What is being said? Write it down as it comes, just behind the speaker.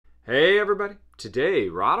Hey everybody! Today,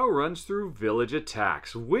 Rahdo runs through Village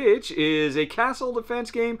Attacks, which is a castle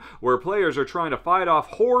defense game where players are trying to fight off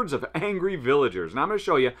hordes of angry villagers. And I'm going to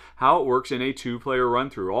show you how it works in a two-player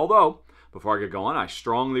run-through. Although, before I get going, I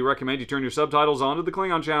strongly recommend you turn your subtitles onto the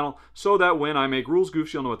Klingon channel so that when I make rules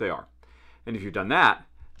goofs, you'll know what they are. And if you've done that,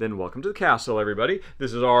 then welcome to the castle, everybody.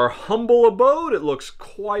 This is our humble abode. It looks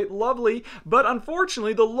quite lovely, but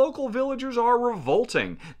unfortunately, the local villagers are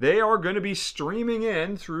revolting. They are going to be streaming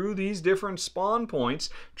in through these different spawn points,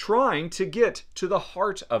 trying to get to the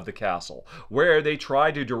heart of the castle, where they try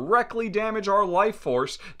to directly damage our life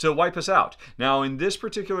force to wipe us out. Now, in this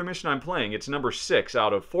particular mission I'm playing, it's number 6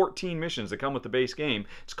 out of 14 missions that come with the base game.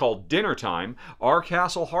 It's called Dinner Time. Our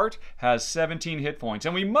castle heart has 17 hit points,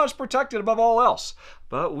 and we must protect it above all else.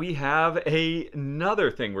 But we have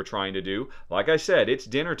another thing we're trying to do. Like I said, it's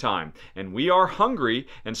dinner time, and we are hungry,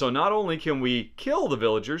 and so not only can we kill the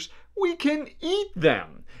villagers, we can eat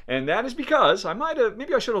them. And that is because,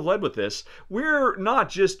 maybe I should have led with this, we're not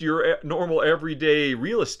just your normal everyday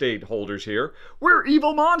real estate holders here. We're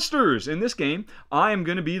evil monsters. In this game, I am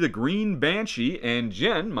going to be the Green Banshee, and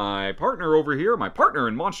Jen, my partner over here, my partner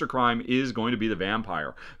in Monster Crime, is going to be the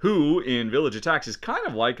vampire, who in Village Attacks is kind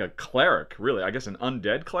of like a cleric, really, I guess an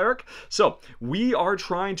undead cleric. So we are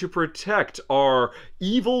trying to protect our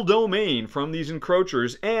evil domain from these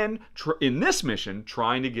encroachers, and in this mission,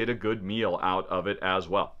 trying to get a good meal out of it as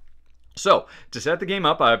well. So, to set the game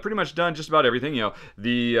up, I've pretty much done just about everything. You know,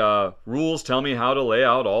 the rules tell me how to lay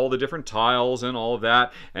out all the different tiles and all of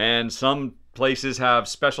that, and some places have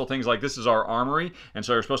special things like this is our armory, and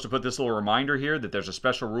so you're supposed to put this little reminder here that there's a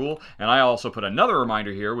special rule. And I also put another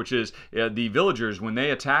reminder here, which is the villagers, when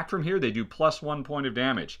they attack from here, they do +1 point of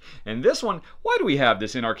damage. And this one, why do we have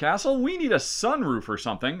this in our castle? We need a sunroof or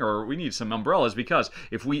something, or we need some umbrellas, because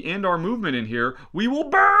if we end our movement in here, we will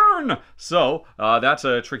burn! So that's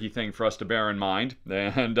a tricky thing for us to bear in mind.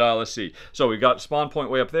 And let's see. So we've got spawn point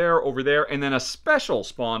way up there, over there, and then a special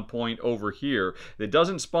spawn point over here that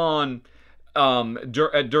doesn't spawn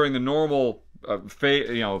during the normal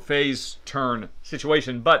phase turn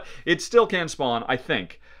situation, but it still can spawn, I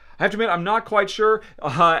think. I have to admit, I'm not quite sure,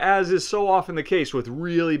 as is so often the case with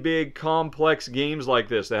really big, complex games like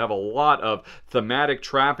this. They have a lot of thematic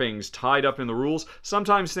trappings tied up in the rules.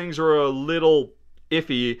 Sometimes things are a little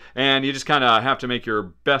iffy, and you just kind of have to make your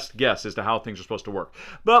best guess as to how things are supposed to work.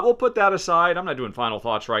 But we'll put that aside. I'm not doing final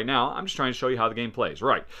thoughts right now. I'm just trying to show you how the game plays.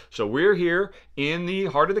 Right, so we're here in the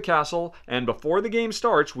heart of the castle, and before the game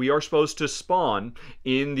starts, we are supposed to spawn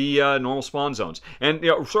in the normal spawn zones. And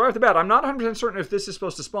so right off the bat, I'm not 100% certain if this is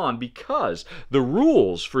supposed to spawn, because the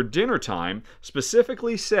rules for dinner time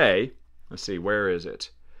specifically say, let's see, where is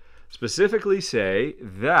it? Specifically say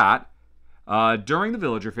that during the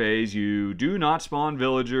villager phase, you do not spawn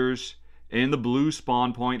villagers in the blue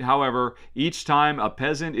spawn point. However, each time a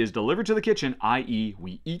peasant is delivered to the kitchen, i.e.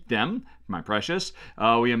 we eat them, my precious,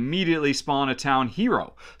 we immediately spawn a town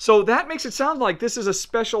hero. So that makes it sound like this is a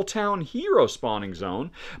special town hero spawning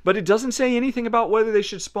zone, but it doesn't say anything about whether they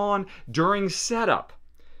should spawn during setup.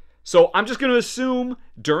 So I'm just going to assume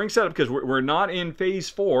during setup, because we're not in phase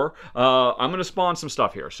 4, I'm going to spawn some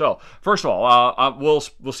stuff here. So first of all,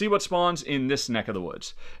 we'll see what spawns in this neck of the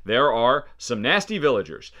woods. There are some nasty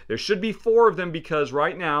villagers. There should be 4 of them, because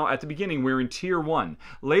right now at the beginning we're in tier 1.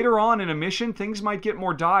 Later on in a mission, things might get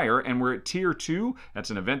more dire, and we're at tier 2.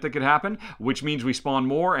 That's an event that could happen, which means we spawn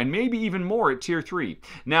more, and maybe even more at tier 3.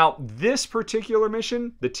 Now this particular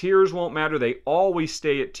mission, the tiers won't matter. They always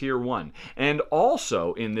stay at tier 1. And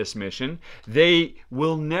also in this mission, they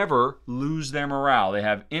will never lose their morale. They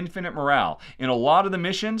have infinite morale. In a lot of the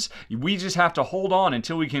missions, we just have to hold on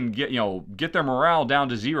until we can get their morale down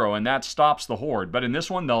to 0, and that stops the horde. But in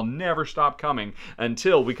this one, they'll never stop coming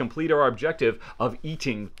until we complete our objective of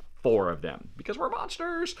eating 4 of them, because we're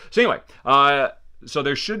monsters. So anyway, so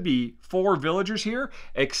there should be 4 villagers here,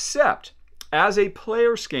 except as a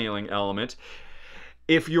player scaling element,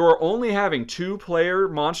 if you're only having 2 player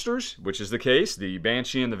monsters, which is the case, the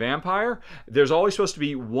Banshee and the Vampire, there's always supposed to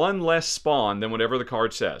be 1 less spawn than whatever the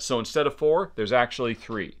card says. So instead of 4, there's actually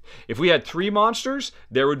 3. If we had 3 monsters,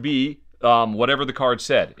 there would be whatever the card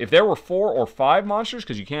said. If there were 4 or 5 monsters,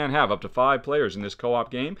 because you can have up to 5 players in this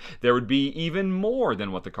co-op game, there would be even more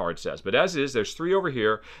than what the card says. But as is, there's 3 over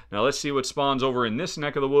here. Now let's see what spawns over in this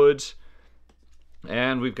neck of the woods.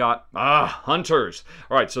 And we've got, hunters.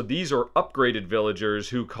 All right, so these are upgraded villagers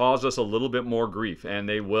who cause us a little bit more grief, and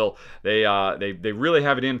they really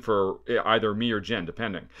have it in for either me or Jen,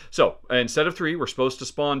 depending. So instead of 3, we're supposed to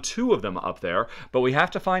spawn 2 of them up there, but we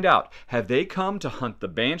have to find out, have they come to hunt the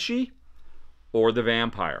Banshee or the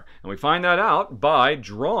vampire. And we find that out by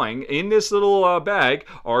drawing in this little bag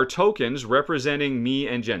are tokens representing me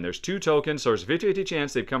and Jen. There's 2 tokens, so there's a 50-50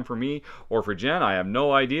 chance they've come for me or for Jen. I have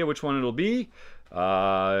no idea which one it'll be.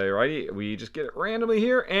 Righty, we just get it randomly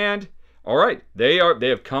here, and all right, they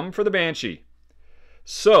have come for the Banshee.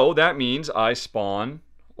 So that means I spawn,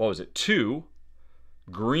 what was it, 2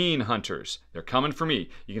 green hunters. They're coming for me.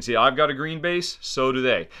 You can see I've got a green base, so do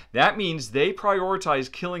they. That means they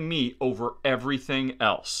prioritize killing me over everything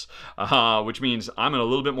else, which means I'm in a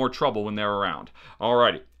little bit more trouble when they're around.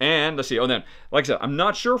 Alrighty, and let's see. Oh, then, like I said, I'm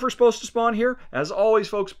not sure if we're supposed to spawn here. As always,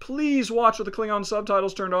 folks, please watch with the Klingon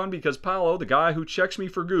subtitles turned on, because Paolo, the guy who checks me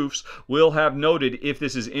for goofs, will have noted if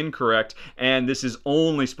this is incorrect, and this is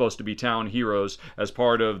only supposed to be town heroes as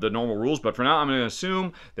part of the normal rules. But for now, I'm going to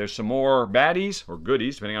assume there's some more baddies, or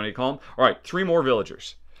goodies, depending on how you call them. All right, 3 more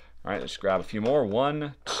villagers. All right, let's grab a few more.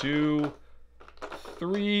 1, 2,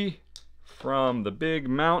 3 from the big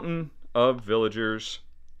mountain of villagers.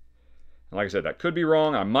 And like I said, that could be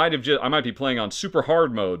wrong. I might be playing on super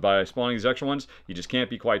hard mode by spawning these extra ones. You just can't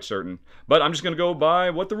be quite certain. But I'm just going to go by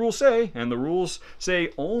what the rules say, and the rules say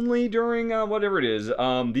only during whatever it is,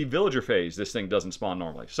 the villager phase, this thing doesn't spawn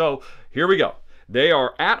normally. So here we go. They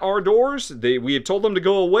are at our doors. We had told them to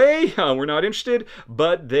go away. We're not interested,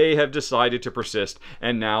 but they have decided to persist,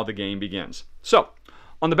 and now the game begins. So,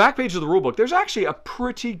 on the back page of the rulebook, there's actually a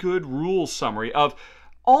pretty good rules summary of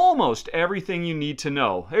almost everything you need to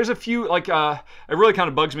know. There's a few, like, it really kind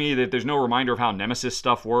of bugs me that there's no reminder of how Nemesis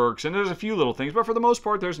stuff works, and there's a few little things, but for the most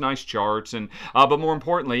part, there's nice charts, and but more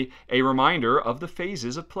importantly, a reminder of the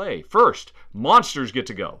phases of play. First, monsters get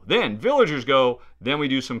to go. Then, villagers go. Then we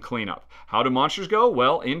do some cleanup. How do monsters go?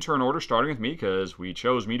 Well, in turn order, starting with me, because we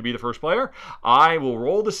chose me to be the first player. I will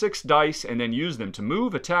roll the 6 dice and then use them to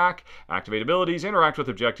move, attack, activate abilities, interact with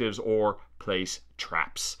objectives, or place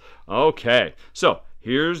traps. Okay, so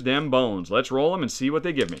here's them bones. Let's roll them and see what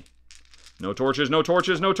they give me. No torches, no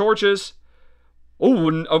torches, no torches.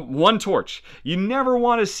 Oh, 1 torch. You never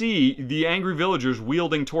want to see the angry villagers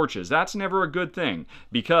wielding torches. That's never a good thing,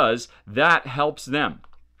 because that helps them.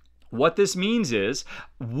 What this means is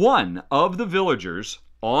one of the villagers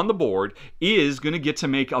on the board is going to get to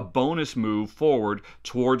make a bonus move forward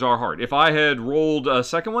towards our heart. If I had rolled a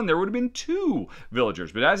second one, there would have been 2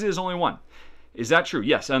 villagers, but as is only 1. Is that true?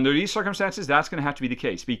 Yes. Under these circumstances, that's going to have to be the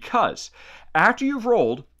case, because after you've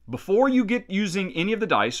rolled, before you get using any of the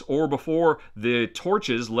dice, or before the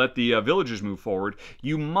torches let the villagers move forward,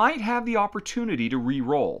 you might have the opportunity to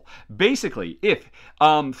re-roll. Basically, if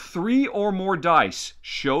 3 or more dice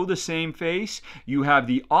show the same face, you have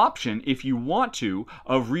the option, if you want to,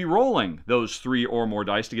 of re-rolling those 3 or more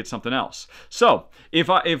dice to get something else. So, if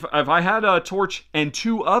I had a torch and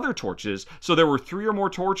 2 other torches, so there were 3 or more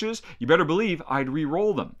torches, you better believe I'd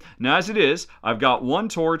re-roll them. Now, as it is, I've got 1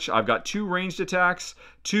 torch, I've got 2 ranged attacks,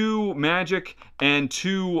 2 magic, and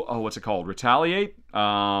 2, what's it called? Retaliate?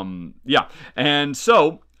 Yeah. And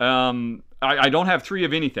so, I don't have 3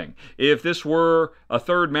 of anything. If this were a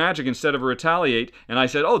 3rd magic instead of a retaliate, and I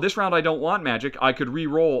said, oh, this round I don't want magic, I could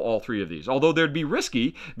re-roll all 3 of these. Although they'd be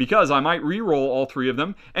risky, because I might re-roll all 3 of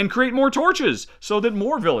them and create more torches, so that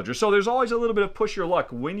more villagers. So there's always a little bit of push your luck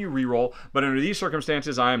when you re-roll, but under these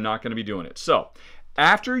circumstances, I am not going to be doing it. So,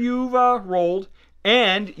 after you've rolled,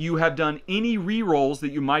 and you have done any re-rolls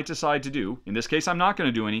that you might decide to do, in this case I'm not going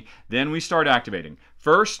to do any, then we start activating.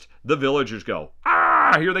 First, the villagers go.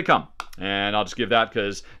 Ah, here they come. And I'll just give that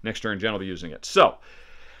because next turn Jen will be using it. So,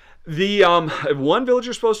 the 1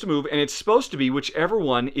 villager is supposed to move, and it's supposed to be whichever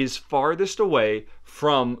one is farthest away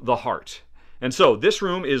from the heart. And so this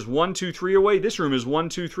room is 1, 2, 3 away. This room is 1,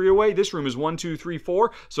 2, 3 away. This room is 1, 2, 3,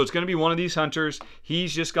 4. So it's going to be one of these hunters.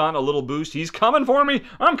 He's just gotten a little boost. He's coming for me.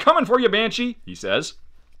 I'm coming for you, Banshee, he says.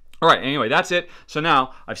 All right, anyway, that's it. So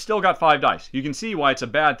now I've still got 5 dice. You can see why it's a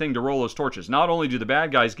bad thing to roll those torches. Not only do the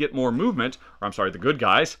bad guys get more movement, or I'm sorry, the good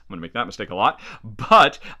guys, I'm going to make that mistake a lot,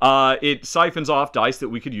 but it siphons off dice that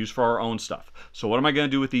we could use for our own stuff. So what am I going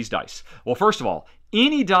to do with these dice? Well, first of all,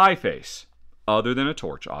 any die face, other than a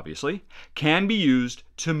torch, obviously, can be used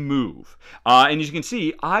to move. And as you can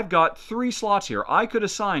see, I've got 3 slots here. I could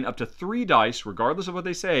assign up to 3 dice, regardless of what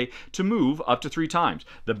they say, to move up to 3 times.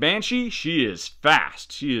 The Banshee, she is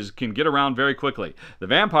fast. She can get around very quickly. The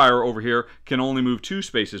Vampire over here can only move 2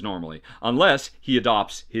 spaces normally, unless he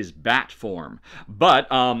adopts his bat form. But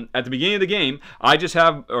at the beginning of the game, I just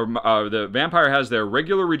have, the Vampire has their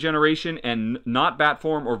regular regeneration and not bat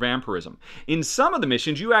form or vampirism. In some of the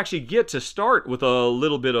missions, you actually get to start with a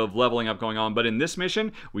little bit of leveling up going on, but in this mission,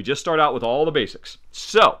 we just start out with all the basics.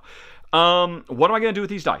 So, What am I going to do with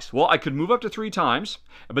these dice? Well, I could move up to 3 times,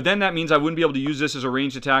 but then that means I wouldn't be able to use this as a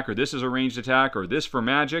ranged attack, or this as a ranged attack, or this for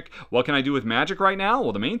magic. What can I do with magic right now?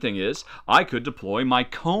 Well, the main thing is I could deploy my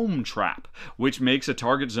comb trap, which makes a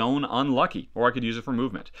target zone unlucky, or I could use it for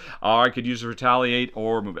movement, or I could use it to retaliate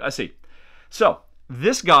or move it. Let's see. So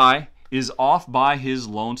this guy is off by his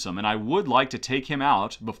lonesome, and I would like to take him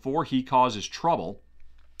out before he causes trouble.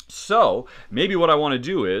 So maybe what I want to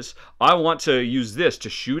do is I want to use this to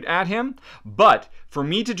shoot at him, but for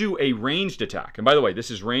me to do a ranged attack, and by the way,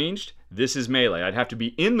 this is ranged, this is melee. I'd have to be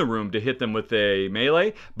in the room to hit them with a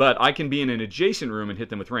melee, but I can be in an adjacent room and hit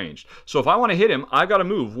them with ranged. So if I want to hit him, I've got to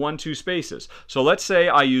move 1, 2 spaces. So let's say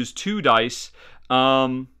I use 2 dice.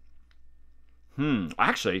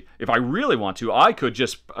 Actually, if I really want to, I could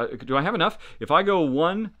just, do I have enough? If I go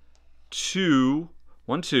 1, 2,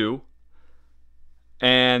 1, 2,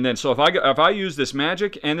 and then, so if I use this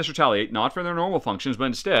magic and this retaliate, not for their normal functions, but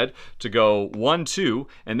instead to go 1, 2,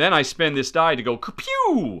 and then I spend this die to go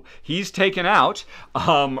kapew, he's taken out.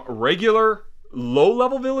 Regular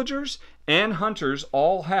low-level villagers and hunters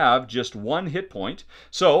all have just 1 hit point,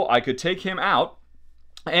 so I could take him out.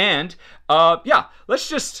 And yeah, let's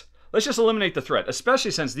just eliminate the threat, especially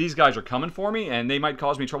since these guys are coming for me and they might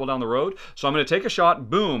cause me trouble down the road. So I'm going to take a shot.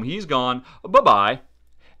 Boom, he's gone. Bye-bye.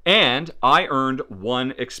 And I earned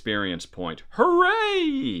 1 experience point.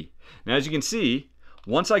 Hooray! Now, as you can see,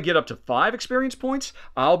 once I get up to 5 experience points,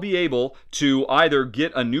 I'll be able to either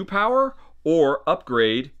get a new power or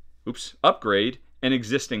upgrade an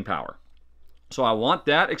existing power. So I want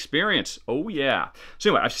that experience. Oh yeah. So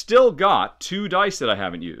anyway, I've still got 2 dice that I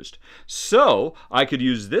haven't used. So I could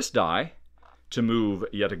use this die to move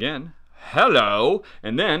yet again. Hello.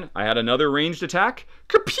 And then I had another ranged attack.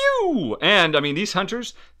 Kapew! And I mean, these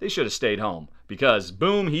hunters, they should have stayed home because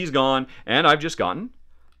boom, he's gone. And I've just gotten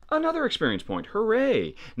another experience point.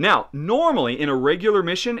 Hooray. Now, normally in a regular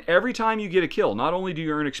mission, every time you get a kill, not only do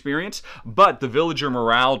you earn experience, but the villager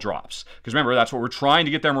morale drops. Because remember, that's what we're trying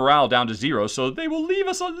to get their morale down to 0, so they will leave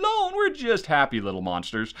us alone. We're just happy little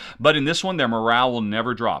monsters. But in this one, their morale will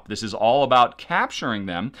never drop. This is all about capturing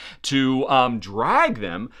them to drag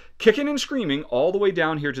them kicking and screaming all the way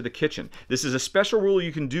down here to the kitchen. This is a special rule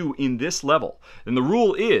you can do in this level. And the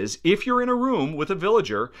rule is, if you're in a room with a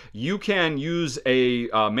villager, you can use a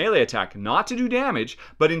melee attack not to do damage,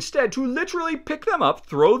 but instead to literally pick them up,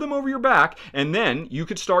 throw them over your back, and then you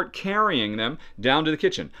could start carrying them down to the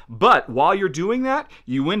kitchen. But while you're doing that,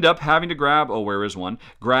 you end up having to grab, oh, where is one?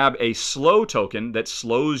 Grab a slow token that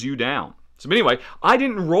slows you down. So anyway, I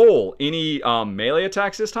didn't roll any melee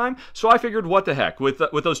attacks this time, so I figured, what the heck? With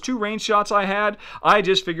those 2 range shots I had, I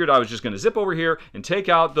just figured I was just going to zip over here and take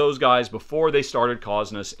out those guys before they started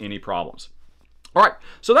causing us any problems. All right,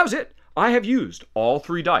 so that was it. I have used all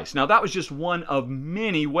 3 dice. Now, that was just one of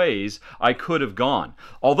many ways I could have gone.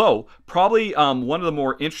 Although, probably one of the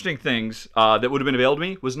more interesting things that would have been available to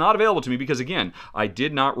me was not available to me because, again, I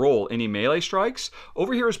did not roll any melee strikes.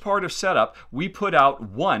 Over here as part of setup, we put out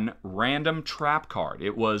 1 random trap card.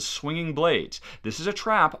 It was Swinging Blades. This is a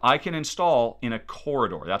trap I can install in a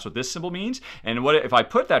corridor. That's what this symbol means. And what if I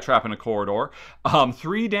put that trap in a corridor,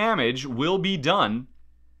 3 damage will be done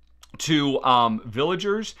to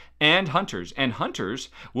villagers and hunters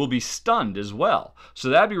will be stunned as well. So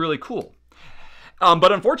that'd be really cool.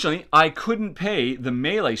 But unfortunately, I couldn't pay the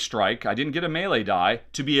melee strike. I didn't get a melee die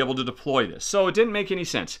to be able to deploy this. So it didn't make any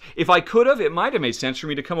sense. If I could have, it might have made sense for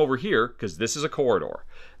me to come over here, because this is a corridor.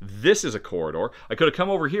 This is a corridor. I could have come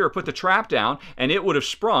over here, put the trap down, and it would have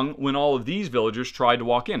sprung when all of these villagers tried to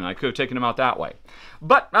walk in, and I could have taken them out that way.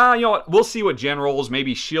 But, you know what? We'll see what Jen rolls.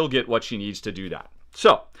 Maybe she'll get what she needs to do that.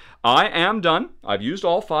 So, I am done. I've used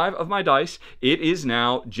all 5 of my dice. It is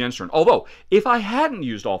now Jen's turn. Although, if I hadn't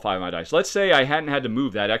used all 5 of my dice, let's say I hadn't had to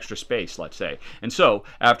move that extra space, let's say. And so,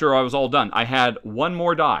 after I was all done, I had 1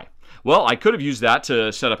 more die. Well, I could have used that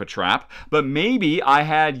to set up a trap, but maybe I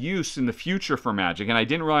had use in the future for magic, and I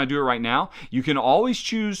didn't really want to do it right now. You can always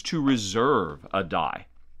choose to reserve a die.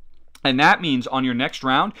 And that means on your next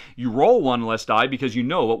round, you roll 1 less die because you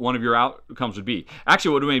know what one of your outcomes would be. Actually,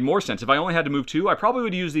 it would have made more sense. If I only had to move 2, I probably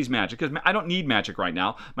would use these magic because I don't need magic right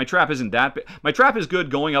now. My trap isn't that big. My trap is good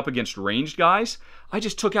going up against ranged guys. I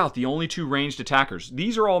just took out the only 2 ranged attackers.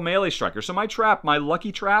 These are all melee strikers. So my trap, my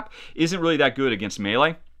lucky trap, isn't really that good against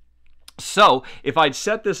melee. So if I'd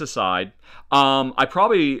set this aside, I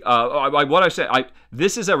probably, what I said,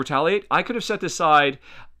 This is a retaliate. I could have set this side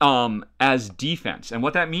as defense. And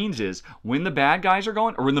what that means is when the bad guys are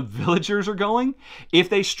going, or when the villagers are going, if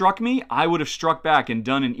they struck me, I would have struck back and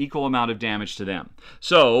done an equal amount of damage to them.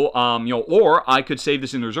 So, or I could save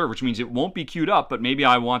this in the reserve, which means it won't be queued up, but maybe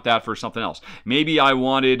I want that for something else. Maybe I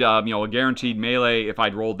wanted, a guaranteed melee if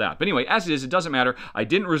I'd rolled that. But anyway, as it is, it doesn't matter. I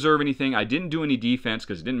didn't reserve anything. I didn't do any defense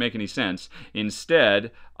because it didn't make any sense.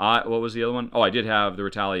 Instead, what was the other one? Oh, I did have the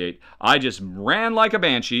retaliate. I just ran like a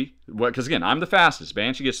banshee, because again, I'm the fastest.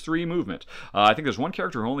 Banshee gets 3 movement. I think there's one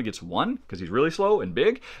character who only gets 1 because he's really slow and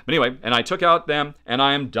big. But anyway, and I took out them, and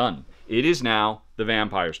I am done. It is now the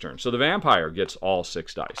vampire's turn. So the vampire gets all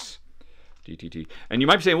 6 dice. DTT. And you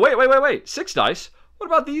might be saying, wait, 6 dice? What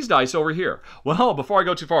about these dice over here? Well, before I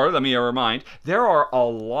go too far, let me remind, there are a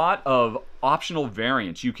lot of optional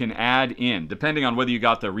variants you can add in, depending on whether you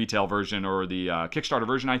got the retail version or the Kickstarter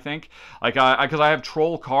version, I think. Like, because I have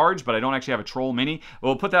troll cards, but I don't actually have a troll mini.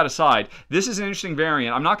 We'll put that aside. This is an interesting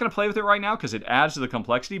variant. I'm not going to play with it right now because it adds to the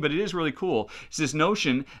complexity, but it is really cool. It's this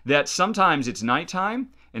notion that sometimes it's nighttime,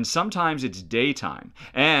 and sometimes it's daytime.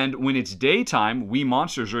 And when it's daytime, we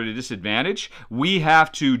monsters are at a disadvantage. We have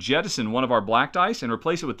to jettison one of our black dice and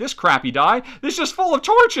replace it with this crappy die that's just full of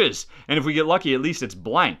torches. And if we get lucky, at least it's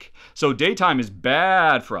blank. So daytime is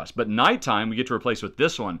bad for us. But nighttime, we get to replace with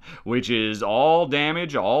this one, which is all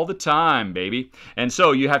damage all the time, baby. And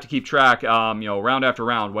so you have to keep track, round after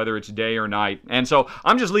round, whether it's day or night. And so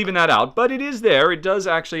I'm just leaving that out, but it is there. It does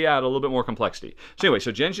actually add a little bit more complexity. So anyway,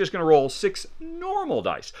 so Jen's just going to roll 6 normal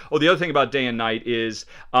dice. Oh, the other thing about day and night is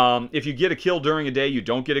if you get a kill during a day, you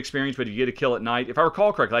don't get experience, but if you get a kill at night, if I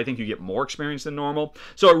recall correctly, I think you get more experience than normal.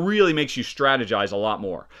 So it really makes you strategize a lot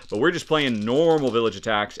more. But we're just playing normal village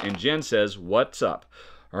attacks, and Jen says, what's up?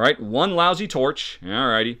 All right, 1 lousy torch. All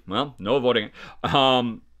righty, well, no voting.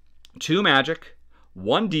 2 magic,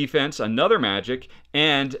 1 defense, another magic,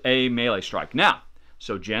 and a melee strike. Now,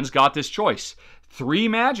 so Jen's got this choice. 3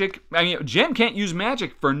 magic. I mean, Jen can't use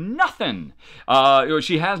magic for nothing.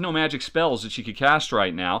 She has no magic spells that she could cast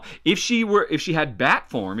right now. If she had bat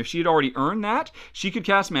form, if she had already earned that, she could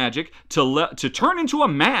cast magic to turn into a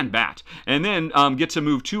man bat, and then get to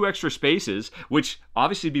move 2 extra spaces, which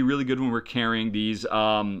obviously would be really good when we're carrying these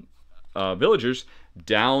villagers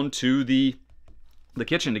down to the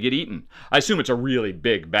kitchen to get eaten. I assume it's a really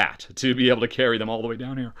big bat to be able to carry them all the way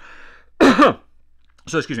down here.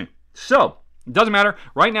 So, excuse me. So, it doesn't matter.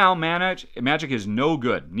 Right now, magic is no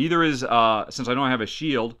good. Neither is, since I don't have a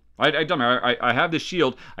shield. It doesn't matter. I have this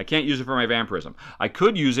shield. I can't use it for my vampirism. I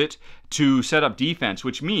could use it to set up defense,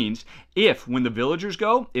 which means when the villagers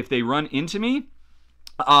go, if they run into me,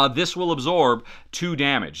 this will absorb 2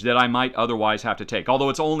 damage that I might otherwise have to take. Although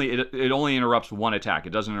it only interrupts 1 attack.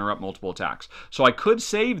 It doesn't interrupt multiple attacks. So I could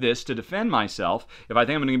save this to defend myself if I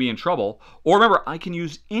think I'm going to be in trouble. Or remember, I can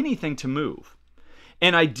use anything to move.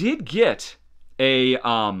 And I did get a,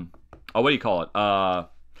 what do you call it?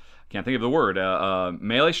 Can't think of the word.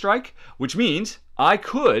 Melee strike, which means I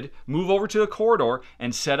could move over to the corridor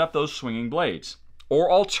and set up those swinging blades.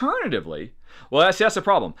 Or alternatively, well, that's the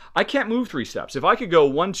problem. I can't move 3 steps. If I could go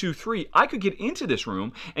 1, 2, 3, I could get into this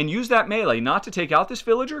room and use that melee not to take out this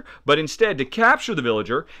villager, but instead to capture the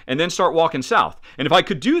villager and then start walking south. And if I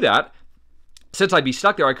could do that, since I'd be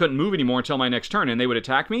stuck there, I couldn't move anymore until my next turn, and they would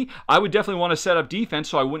attack me. I would definitely want to set up defense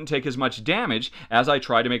so I wouldn't take as much damage as I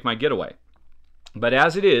try to make my getaway. But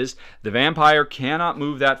as it is, the vampire cannot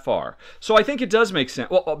move that far. So I think it does make sense.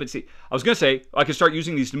 Well, but see, I was going to say I could start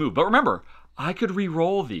using these to move. But remember, I could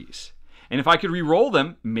re-roll these. And if I could re-roll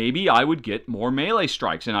them, maybe I would get more melee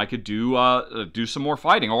strikes and I could do some more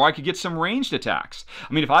fighting. Or I could get some ranged attacks.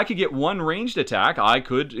 I mean, if I could get 1 ranged attack, I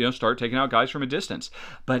could start taking out guys from a distance.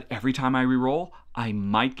 But every time I re-roll, I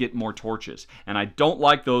might get more torches. And I don't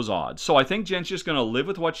like those odds. So I think Jen's just going to live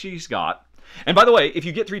with what she's got. And by the way, if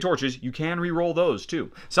you get 3 torches, you can re-roll those too.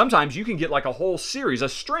 Sometimes you can get like a whole series, a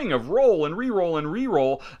string of roll and re-roll and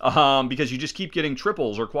re-roll because you just keep getting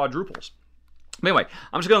triples or quadruples. Anyway,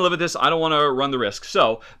 I'm just going to live with this. I don't want to run the risk.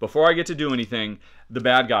 So before I get to do anything, the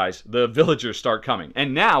bad guys, the villagers, start coming.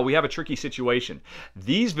 And now we have a tricky situation.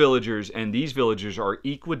 These villagers and these villagers are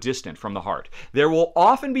equidistant from the heart. There will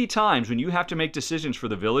often be times when you have to make decisions for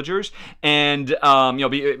the villagers, and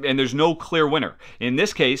and there's no clear winner. In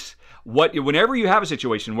this case, whenever you have a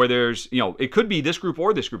situation where there's, it could be this group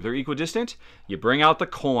or this group, they're equidistant, you bring out the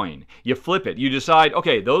coin, you flip it, you decide,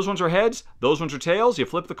 okay, those ones are heads, those ones are tails, you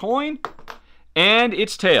flip the coin, and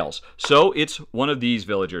it's tails. So it's one of these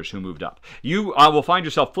villagers who moved up. You will find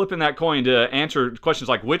yourself flipping that coin to answer questions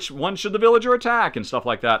like which one should the villager attack and stuff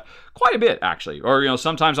like that quite a bit, actually. Or,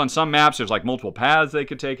 sometimes on some maps there's like multiple paths they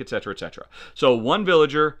could take, etc., etc. So one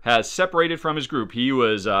villager has separated from his group. He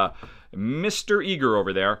was Mr. Eager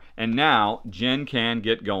over there, and now Jen can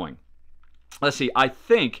get going. Let's see, I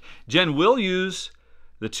think Jen will use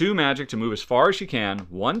the 2 magic to move as far as she can,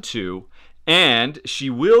 1, 2, and she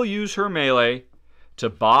will use her melee to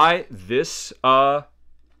buy this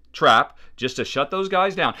trap just to shut those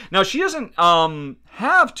guys down. Now, she doesn't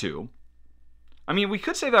have to. I mean, we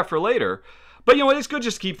could save that for later, but it's good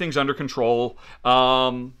just to keep things under control.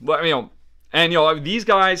 And these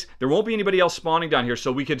guys, there won't be anybody else spawning down here,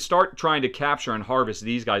 so we could start trying to capture and harvest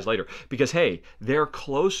these guys later. Because hey, they're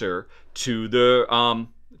closer to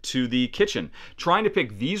the kitchen. Trying to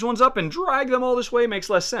pick these ones up and drag them all this way makes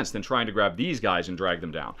less sense than trying to grab these guys and drag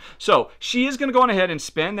them down. So she is going to go on ahead and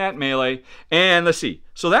spend that melee. And let's see.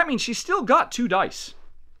 So that means she's still got 2 dice.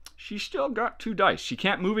 She's still got 2 dice. She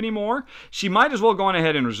can't move anymore. She might as well go on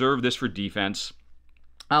ahead and reserve this for defense.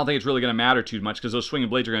 I don't think it's really going to matter too much because those swinging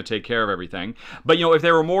blades are going to take care of everything. But, if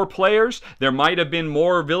there were more players, there might have been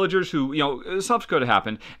more villagers who, stuff could have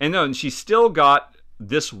happened. And then she's still got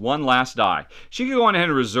this one last die. She could go on ahead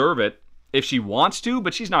and reserve it if she wants to,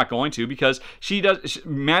 but she's not going to because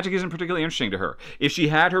magic isn't particularly interesting to her. If she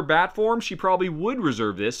had her bat form, she probably would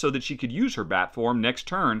reserve this so that she could use her bat form next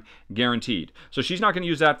turn, guaranteed. So she's not going to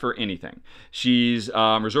use that for anything. She's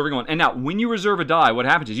reserving one. And now, when you reserve a die, what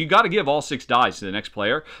happens is you got to give all 6 dies to the next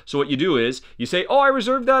player. So what you do is you say, oh, I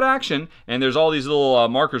reserved that action, and there's all these little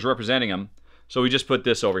markers representing them. So we just put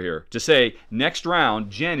this over here to say, next round,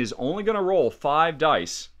 Jen is only going to roll 5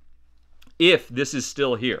 dice if this is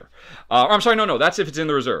still here. I'm sorry, no, that's if it's in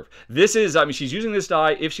the reserve. This is, she's using this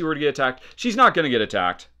die if she were to get attacked. She's not going to get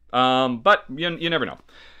attacked, but you never know.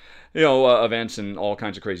 Events and all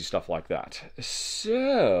kinds of crazy stuff like that.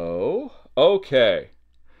 So, okay.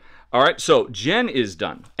 All right, so Jen is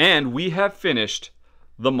done, and we have finished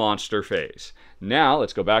the monster phase. Now,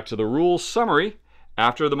 let's go back to the rules summary.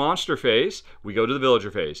 After the monster phase, we go to the villager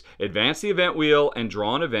phase. Advance the event wheel and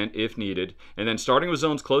draw an event if needed. And then starting with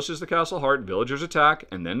zones closest to the castle heart, villagers attack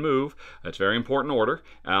and then move. That's very important order.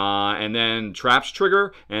 And then traps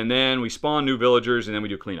trigger, and then we spawn new villagers, and then we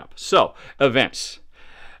do cleanup. So, events.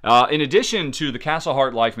 In addition to the Castle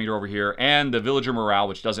Heart life meter over here and the villager morale,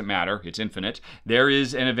 which doesn't matter, it's infinite, there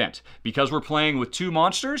is an event. Because we're playing with 2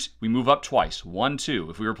 monsters, we move up twice, 1, 2.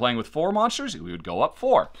 If we were playing with 4 monsters, we would go up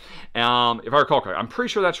 4. If I recall correctly, I'm pretty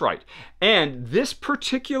sure that's right. And this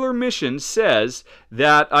particular mission says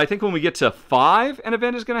that I think when we get to 5, an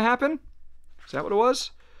event is going to happen. Is that what it was?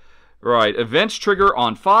 Right, events trigger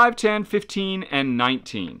on 5, 10, 15, and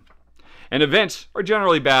 19. And events are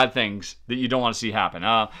generally bad things that you don't want to see happen.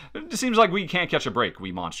 It seems like we can't catch a break,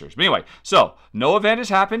 we monsters. But anyway, so no event has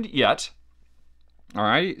happened yet. All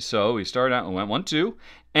right, so we started out and went 1, 2.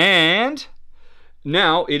 And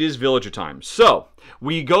now it is villager time. So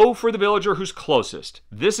we go for the villager who's closest.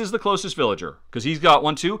 This is the closest villager because he's got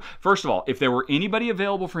 1, 2. First of all, if there were anybody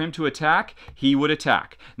available for him to attack, he would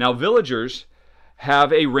attack. Now, villagers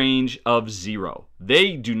have a range of 0.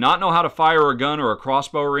 They do not know how to fire a gun or a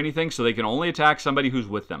crossbow or anything, so they can only attack somebody who's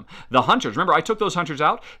with them. The hunters, remember I took those hunters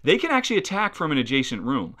out? They can actually attack from an adjacent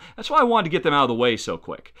room. That's why I wanted to get them out of the way so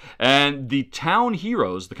quick. And the town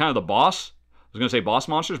heroes, the kind of the boss, I was going to say boss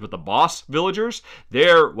monsters, but the boss villagers,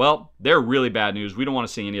 they're really bad news. We don't want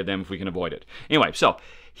to see any of them if we can avoid it. Anyway, so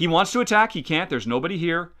he wants to attack. He can't. There's nobody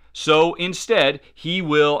here. So instead, he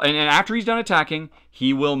will, and after he's done attacking,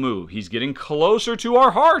 he will move. He's getting closer to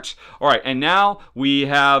our heart. All right, and now we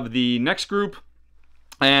have the next group.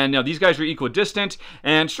 And now these guys are equidistant.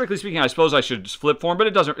 And strictly speaking, I suppose I should flip for them,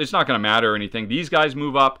 but it's not going to matter or anything. These guys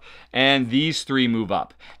move up, and these 3 move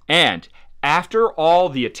up. And after all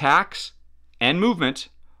the attacks and movement,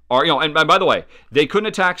 and by the way, they couldn't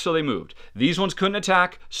attack, so they moved. These ones couldn't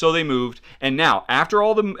attack, so they moved. And now, after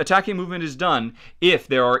all the attacking movement is done, if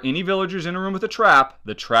there are any villagers in a room with a trap,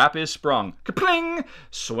 the trap is sprung. Kapling!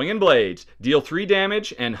 Swinging blades. Deal 3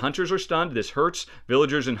 damage, and hunters are stunned. This hurts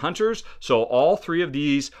villagers and hunters, so all 3 of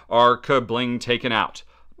these are kabling taken out.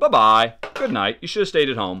 Bye-bye. Good night. You should have stayed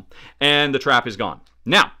at home. And the trap is gone.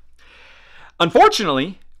 Now,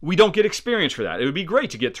 unfortunately, we don't get experience for that. It would be great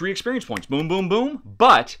to get 3 experience points. Boom, boom, boom.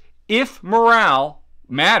 But if morale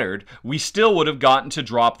mattered, we still would have gotten to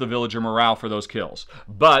drop the villager morale for those kills.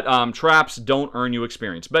 But traps don't earn you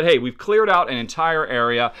experience. But hey, we've cleared out an entire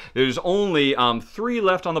area. There's only 3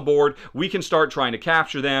 left on the board. We can start trying to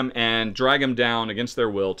capture them and drag them down against their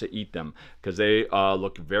will to eat them because they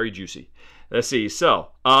look very juicy. Let's see. So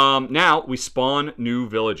now we spawn new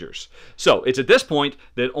villagers. So it's at this point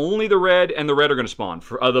that only the red and the red are going to spawn.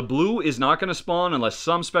 The blue is not going to spawn unless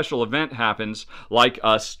some special event happens, like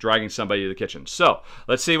us dragging somebody to the kitchen. So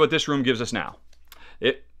let's see what this room gives us now.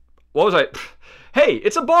 What was I? Hey,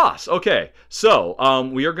 it's a boss. Okay, so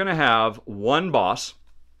we are going to have one boss.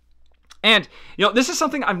 And, you know, this is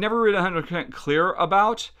something I've never really 100% clear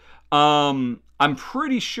about. I'm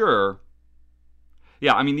pretty sure.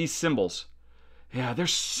 Yeah, I mean, these symbols. Yeah,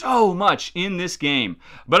 there's so much in this game.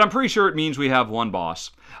 But I'm pretty sure it means we have one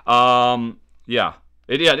boss. Yeah,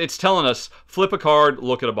 it's telling us flip a card,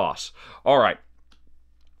 look at a boss. All right.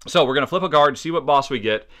 So we're going to flip a card, see what boss we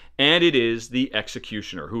get, and it is the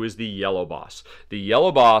Executioner, who is the yellow boss. The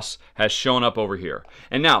yellow boss has shown up over here.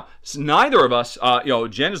 And now, neither of us,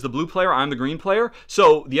 Jen is the blue player, I'm the green player,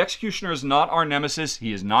 so the Executioner is not our nemesis.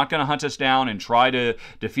 He is not going to hunt us down and try to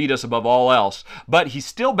defeat us above all else, but he's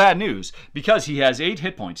still bad news because he has 8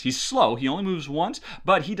 hit points. He's slow, he only moves once,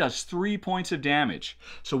 but he does 3 points of damage.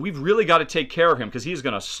 So we've really got to take care of him because he's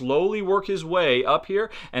going to slowly work his way up here,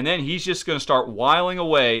 and then he's just going to start whiling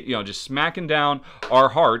away, just smacking down our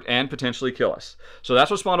heart and potentially kill us. So that's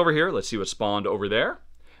what spawned over here. Let's see what spawned over there.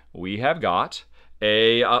 We have got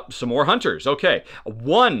some more hunters. Okay,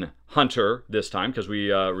 1 hunter this time because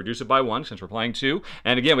we reduce it by 1 since we're playing 2.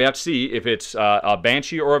 And again, we have to see if it's a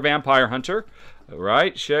banshee or a vampire hunter. All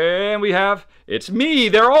right, and we have, it's me.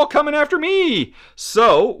 They're all coming after me.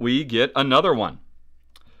 So we get another one.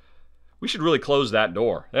 We should really close that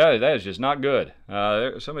door. That is just not good.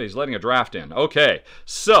 Somebody's letting a draft in. Okay,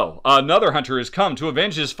 so another hunter has come to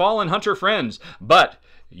avenge his fallen hunter friends. But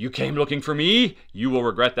you came looking for me? You will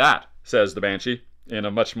regret that, says the Banshee, in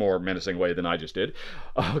a much more menacing way than I just did.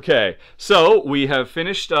 Okay, so we have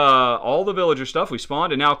finished all the villager stuff. We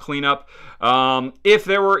spawned, and now clean up. If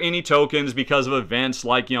there were any tokens because of events,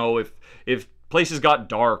 like, if places got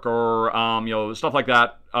dark or, stuff like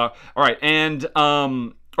that. All right, and...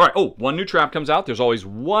 all right, 1 new trap comes out. There's always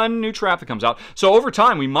 1 new trap that comes out. So over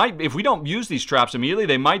time, we might, if we don't use these traps immediately,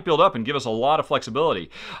 they might build up and give us a lot of flexibility.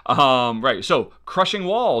 Right, so crushing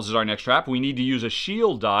walls is our next trap. We need to use a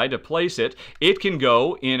shield die to place it. It can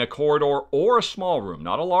go in a corridor or a small room,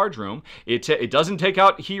 not a large room. It doesn't take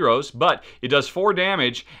out heroes, but it does 4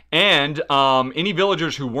 damage, and any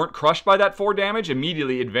villagers who weren't crushed by that 4 damage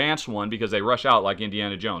immediately advance 1 because they rush out like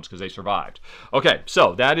Indiana Jones because they survived. Okay,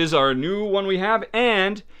 so that is our new one we have,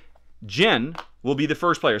 and Jen will be the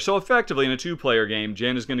first player. So effectively, in a 2-player game,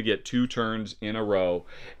 Jen is going to get 2 turns in a row.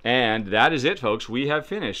 And that is it, folks. We have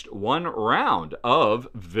finished 1 round of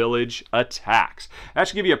Village Attacks. That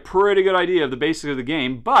should give you a pretty good idea of the basics of the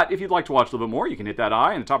game. But if you'd like to watch a little bit more, you can hit that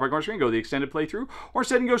I in the top right corner screen, go to the extended playthrough, or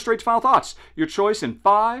instead you can go straight to Final Thoughts. Your choice in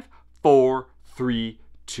 5, 4, 3,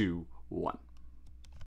 2, 1.